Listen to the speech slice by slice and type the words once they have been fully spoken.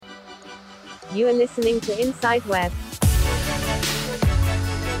You are listening to Inside Web.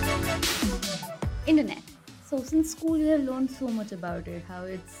 Internet. So since school we have learned so much about it, how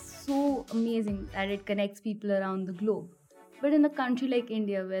it's so amazing that it connects people around the globe. But in a country like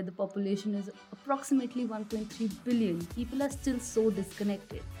India where the population is approximately 1.3 billion, people are still so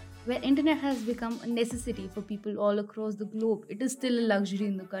disconnected. Where internet has become a necessity for people all across the globe, it is still a luxury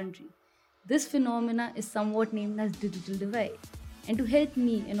in the country. This phenomena is somewhat named as digital divide. And to help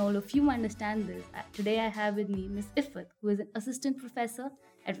me and all of you understand this, today I have with me Ms. Ifat, who is an assistant professor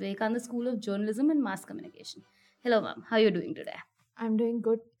at Vivekananda School of Journalism and Mass Communication. Hello, ma'am. How are you doing today? I'm doing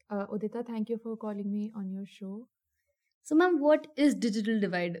good. Udita, thank you for calling me on your show. So, ma'am, what is digital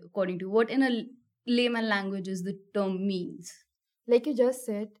divide according to you? What in a layman language is the term means? Like you just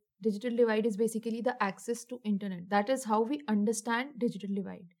said, digital divide is basically the access to internet. That is how we understand digital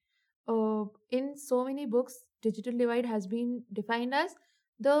divide. In so many books, digital divide has been defined as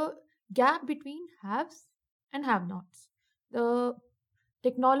the gap between haves and have-nots. The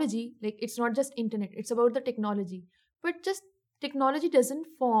technology, like it's not just internet, it's about the technology. But just technology doesn't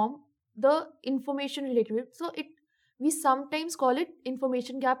form the information related to it. So it we sometimes call it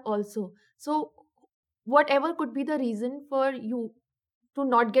information gap also. So whatever could be the reason for you to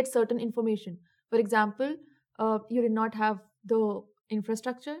not get certain information. For example, you did not have the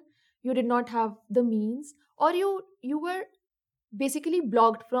infrastructure, you did not have the means, or you were basically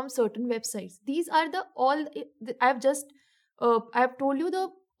blocked from certain websites. These are the all I've told you the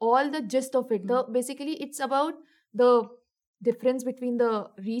all the gist of it. The basically it's about the difference between the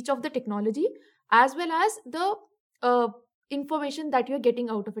reach of the technology as well as the uh, information that you're getting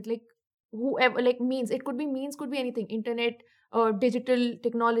out of it. Like whoever, like means could be anything, internet, digital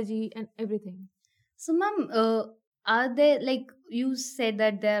technology and everything. So, ma'am, are there, like you said,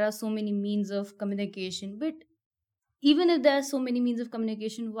 that there are so many means of communication, but even if there are so many means of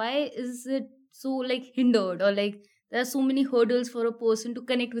communication, why is it so like hindered, or like there are so many hurdles for a person to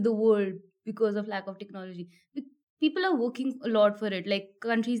connect with the world because of lack of technology? Be- People are working a lot for it. Like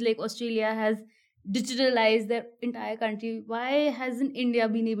countries like Australia has digitalized their entire country. Why hasn't India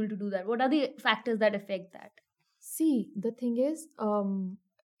been able to do that? What are the factors that affect that? See, the thing is,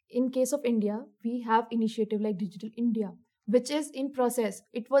 in case of India, we have initiative like Digital India, which is in process.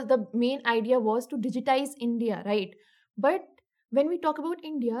 It was the main idea was to digitize India, right? But when we talk about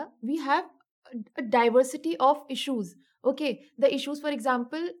India, we have a diversity of issues. Okay, the issues, for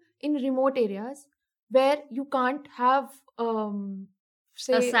example, in remote areas where you can't have, A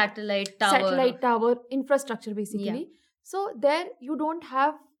say, satellite tower. satellite tower infrastructure, Yeah. basically. So there you don't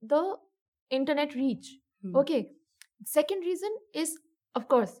have the internet reach. Hmm. Okay, second reason is, of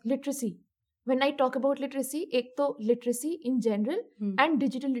course, literacy. When I talk about literacy, ek to literacy in general Hmm. and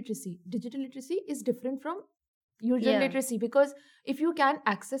digital literacy. Digital literacy is different from usual Yeah. literacy, because if you can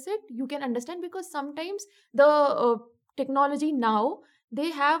access it, you can understand, because sometimes the technology now, they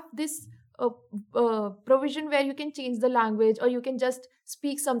have this provision where you can change the language, or you can just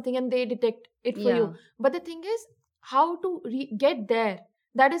speak something and they detect it for Yeah. you. But the thing is, how to get there,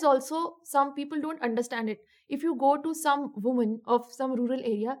 that is also some people don't understand it. If you go to some woman of some rural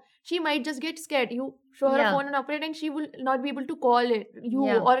area, she might just get scared. You show her a Yeah. phone and operate, and she will not be able to call it you,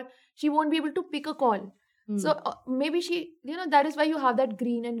 Yeah. or she won't be able to pick a call. Hmm. So maybe she, that is why you have that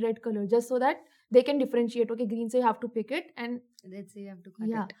green and red color, just so that they can differentiate. Okay, green, say you have to pick it, and Let's say you have to cut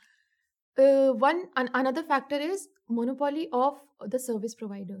yeah. it. Another factor is monopoly of the service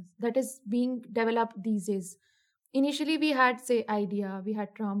providers that is being developed these days. Initially, we had, say, Idea, we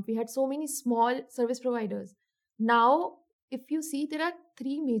had Trump, we had so many small service providers. Now, if you see, there are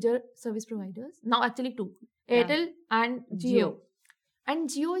three major service providers. Now, actually, two: Yeah. Airtel and Jio. And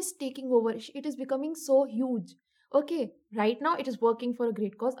Jio is taking over. It is becoming so huge. Okay, right now it is working for a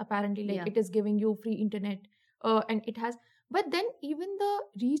great cause. Apparently, like Yeah. it is giving you free internet, and it has. But then, even the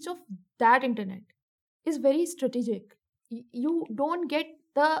reach of that internet is very strategic. You don't get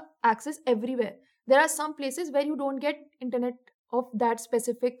the access everywhere. There are some places where you don't get internet of that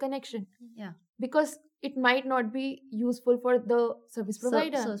specific connection, Yeah. because it might not be useful for the service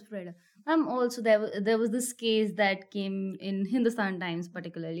provider. Service provider. Also there was this case that came in Hindustan Times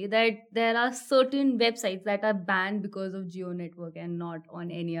particularly, that there are certain websites that are banned because of Geo network and not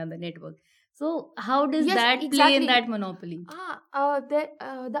on any other network. So how does Yes, that play in exactly. that monopoly?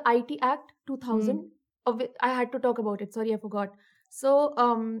 The IT Act 2000, of it, I had to talk about it. Sorry, I forgot. So,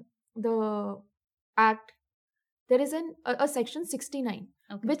 the act, there is a section 69,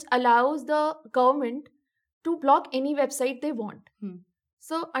 Okay. which allows the government to block any website they want.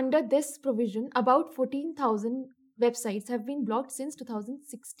 So, under this provision, about 14,000 websites have been blocked since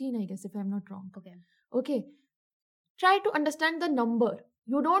 2016, I guess, if I'm not wrong. Okay. Okay. Try to understand the number.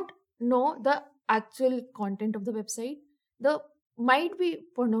 You don't know the actual content of the website. The might be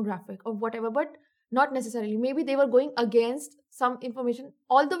pornographic or whatever, but not necessarily. Maybe they were going against some information,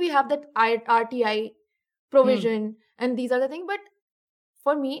 although we have that RTI provision and these are the things. But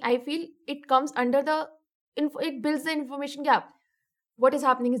for me, I feel it comes under the it builds the information gap. What is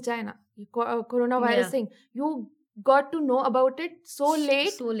happening in China, coronavirus Yeah. thing, you got to know about it so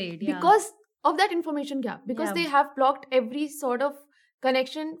late So late, yeah. because of that information gap, because Yeah. they have blocked every sort of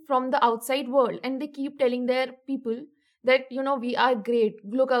connection from the outside world, and they keep telling their people that we are great,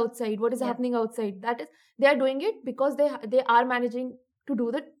 look outside, what is Yeah. happening outside. That is, they are doing it because they are managing to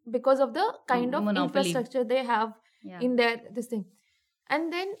do that because of the kind of Monopoly. infrastructure they have Yeah. in their this thing.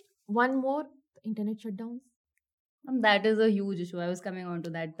 And then one more, internet shutdowns. That is a huge issue. I was coming on to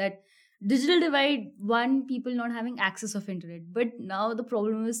that. That digital divide, one, people not having access of internet. But now the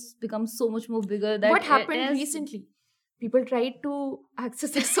problem has become so much more bigger that What it happened is- recently? People tried to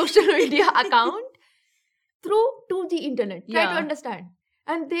access their social media account through 2G internet. Try to Yeah. understand.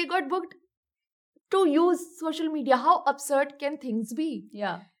 And they got booked to use social media. How absurd can things be?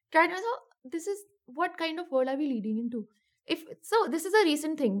 Yeah. Try to so this is what kind of world are we leading into? If so, this is a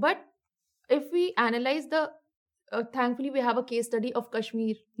recent thing, but if we analyze the thankfully we have a case study of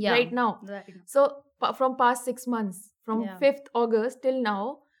Kashmir Yeah. right now. Right. So from past 6 months, from Yeah. 5th August till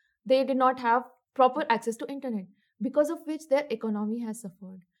now, they did not have proper access to internet, because of which their economy has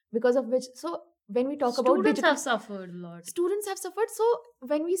suffered. Because of which, so when we talk about Students digital, have suffered a lot. students have suffered. So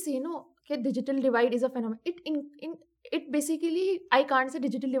when we say no, okay, digital divide is a phenomenon, it basically, I can't say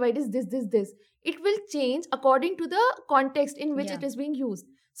digital divide is this. It will change according to the context in which Yeah. it is being used.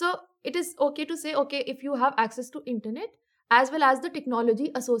 So it is okay to say, okay, if you have access to internet as well as the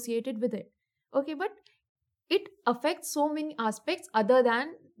technology associated with it, okay, but it affects so many aspects other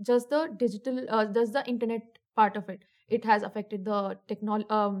than just the digital, just the internet part of it. It has affected the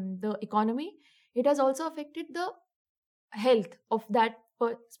the economy. It has also affected the health of that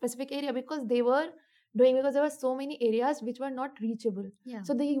specific area, because there were so many areas which were not reachable. Yeah.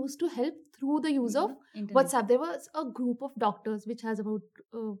 So they used to help through the use of Internet. WhatsApp. There was a group of doctors which has about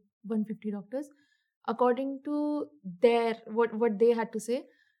 150 doctors. According to their what they had to say,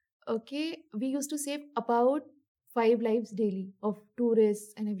 okay, we used to save about 5 lives daily of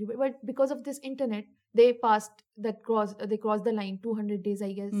tourists and everybody. But because of this internet, they crossed the line. 200 days,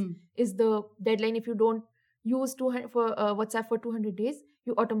 I guess, Mm. is the deadline. If you don't use 200 for WhatsApp for 200 days,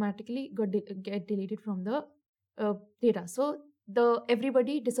 you automatically get deleted from the data. So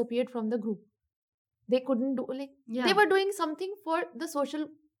everybody disappeared from the group. They couldn't do, like, Yeah. they were doing something for the social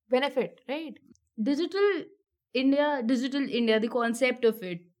benefit, right? Digital India, the concept of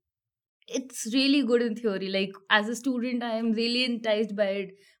it, it's really good in theory. Like, as a student, I am really enticed by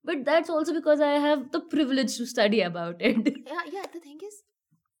it. But that's also because I have the privilege to study about it. Yeah. The thing is,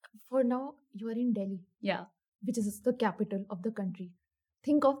 for now, you are in Delhi, Yeah. which is the capital of the country.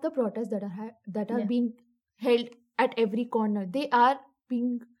 Think of the protests that are Yeah. being held at every corner. They are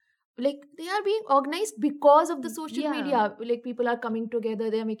being organized because of the social Yeah. media. Like, people are coming together,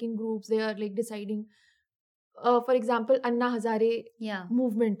 they are making groups, they are like deciding. For example, Anna Hazare Yeah.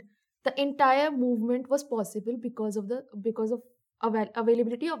 movement. The entire movement was possible because of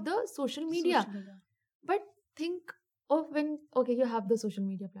availability of the social media. Social media. But think of when, okay, you have the social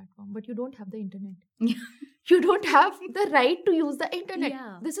media platform, but you don't have the internet. Yeah. You don't have the right to use the internet.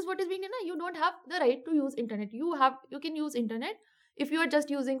 Yeah. This is what is being done. You don't have the right to use internet. You can use internet. If you are just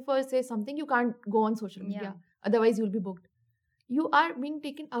using for, say, something, you can't go on social media. Yeah. Otherwise, you'll be booked. You are being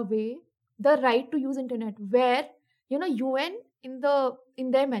taken away the right to use internet, where UN in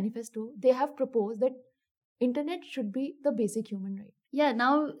their manifesto, they have proposed that internet should be the basic human right. Yeah,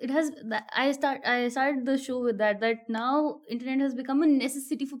 now it has. I started the show with that now internet has become a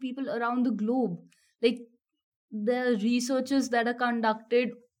necessity for people around the globe. Like, there are researches that are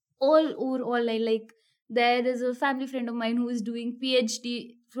conducted all over online. Like, there is a family friend of mine who is doing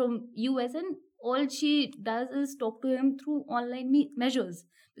PhD from US, and all she does is talk to him through online measures,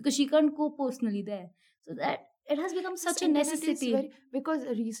 because she can't go personally there. So that it has become such This a internet is necessity. because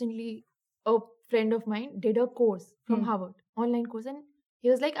recently a friend of mine did a course from Harvard, online course, and he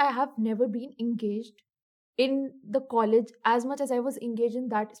was like, I have never been engaged in the college as much as I was engaged in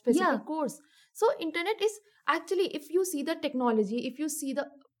that specific Yeah. course. So internet is actually, if you see the technology, if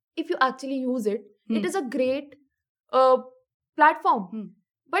you actually use it, it is a great platform.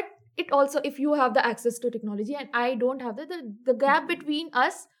 But it also, if you have the access to technology and I don't have the gap between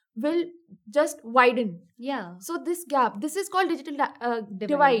us will just widen. Yeah. So this gap, this is called digital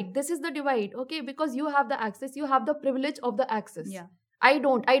divide. This is the divide, okay? Because you have the access, you have the privilege of the access. Yeah. I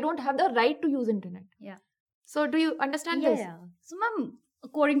don't have the right to use internet. Yeah. So do you understand Yeah, this? yeah. So, ma'am,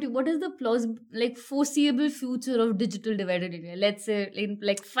 according to what is the like foreseeable future of digital divide in India? Let's say in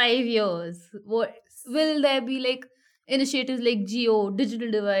like 5 years, what will there be like initiatives like Geo,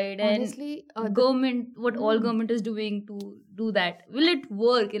 digital divide, and Honestly, government? What all Hmm. government is doing to do that? Will it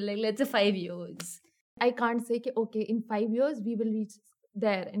work in like let's say 5 years? I can't say okay, in 5 years we will reach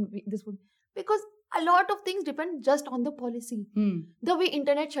there, and this would, because a lot of things depend just on the policy. The way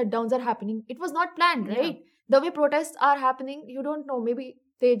internet shutdowns are happening, it was not planned, Yeah. right? The way protests are happening, you don't know, maybe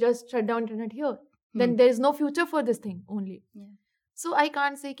they just shut down internet here, then Hmm. there is no future for this thing only. Yeah. So I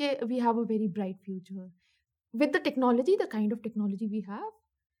can't say we have a very bright future with the technology, the kind of technology we have.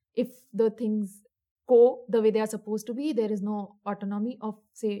 If the things go the way they are supposed to be, there is no autonomy of,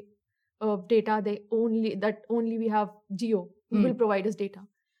 say, data. Only we have Geo who will provide us data.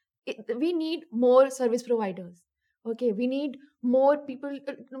 We need more service providers. Okay, we need more people.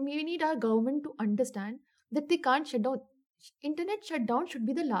 We need our government to understand that they can't shut down. Internet shutdown should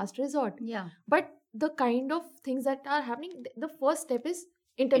be the last resort. Yeah. But the kind of things that are happening, the first step is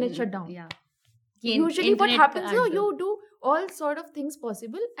internet shutdown. Yeah. Usually what Internet happens, can't you do all sort of things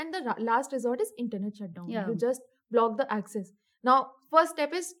possible, and the last resort is internet shutdown. Yeah. You just block the access. Now, first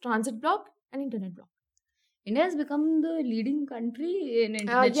step is transit block and internet block. India has become the leading country in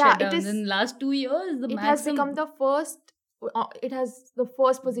internet Yeah, it shutdowns is. in last 2 years. It has become the first. It has the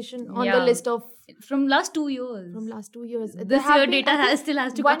first position on the Yeah. list of from last 2 years. from last 2 years. There This have year been, data I think, still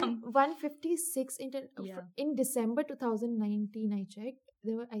has to one, come. 156 Yeah. in December 2019. I checked.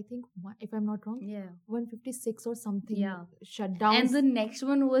 There were, I think, if I'm not wrong, Yeah. 156 or something. Yeah. Shutdowns. And the next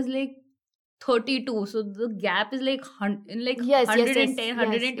one was like 32. So the gap is like in like Yes, 110, yes,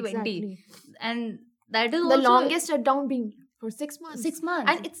 120. exactly. And that is The also longest shutdown being for 6 months. 6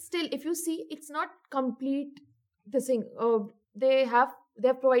 months. And it's still, if you see, it's not complete. This thing, they have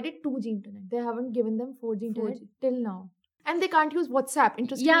provided 2G internet. They haven't given them 4G internet 4G. till now, and they can't use WhatsApp.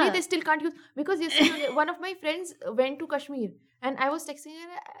 Interestingly, Yeah. they still can't use, because yesterday one of my friends went to Kashmir, and I was texting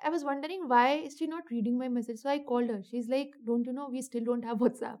her. I was wondering why is she not reading my message. So I called her. She's like, "Don't you know we still don't have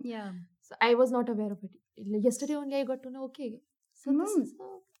WhatsApp?" Yeah. So I was not aware of it. Yesterday only I got to know. Okay, so this is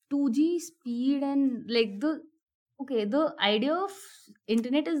 2G speed and like the idea of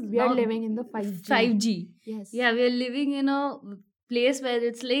internet is we are now living in the 5G. 5G. Yes. Yeah, we are living in a place where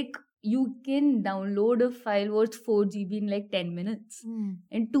it's like you can download a file worth 4 GB in like 10 minutes.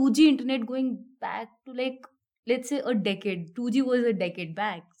 And 2G internet going back to like, let's say a decade. 2G was a decade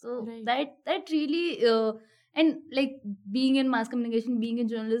back. So Right. that really and like being in mass communication, being in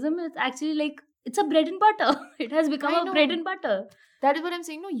journalism, it's actually like it's a bread and butter. It has become I a bread know. and butter. That is what I'm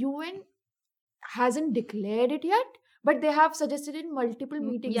saying. No, UN hasn't declared it yet, but they have suggested in multiple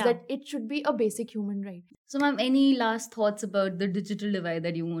meetings Yeah. that it should be a basic human right. So, ma'am, any last thoughts about the digital divide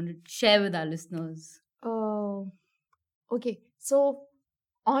that you want to share with our listeners? Okay, so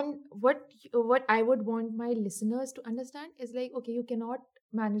on what I would want my listeners to understand is like, okay, you cannot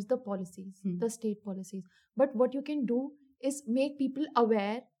manage the policies, the state policies, but what you can do is make people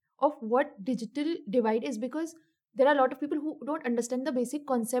aware of what digital divide is, because there are a lot of people who don't understand the basic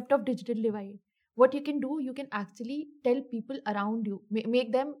concept of digital divide. What you can do, you can actually tell people around you,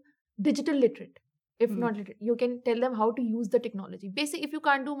 make them digital literate. If not literate, you can tell them how to use the technology. Basic, if you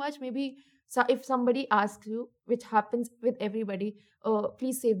can't do much, maybe if somebody asks you, which happens with everybody,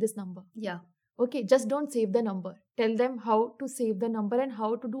 please save this number. Yeah. Okay, just don't save the number. Tell them how to save the number and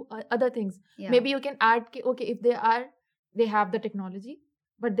how to do other things. Yeah. Maybe you can add, okay, if they have the technology,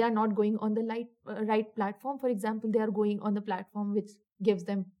 but they are not going on the right platform. For example, they are going on the platform which gives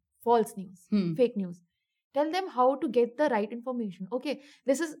them false news, fake news. Tell them how to get the right information. Okay,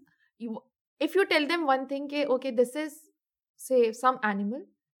 this is if you tell them one thing, okay, this is, say, some animal.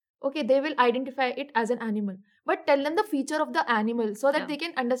 Okay, they will identify it as an animal, but tell them the feature of the animal so that Yeah. they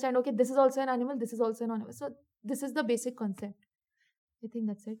can understand, okay, this is also an animal, this is also an animal. So this is the basic concept. I think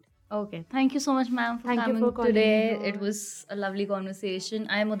that's it. Okay. Thank you so much, ma'am, for Thank you coming for calling me today. here. It was a lovely conversation.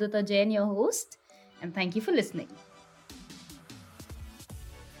 I'm Udita Jain, your host, and thank you for listening.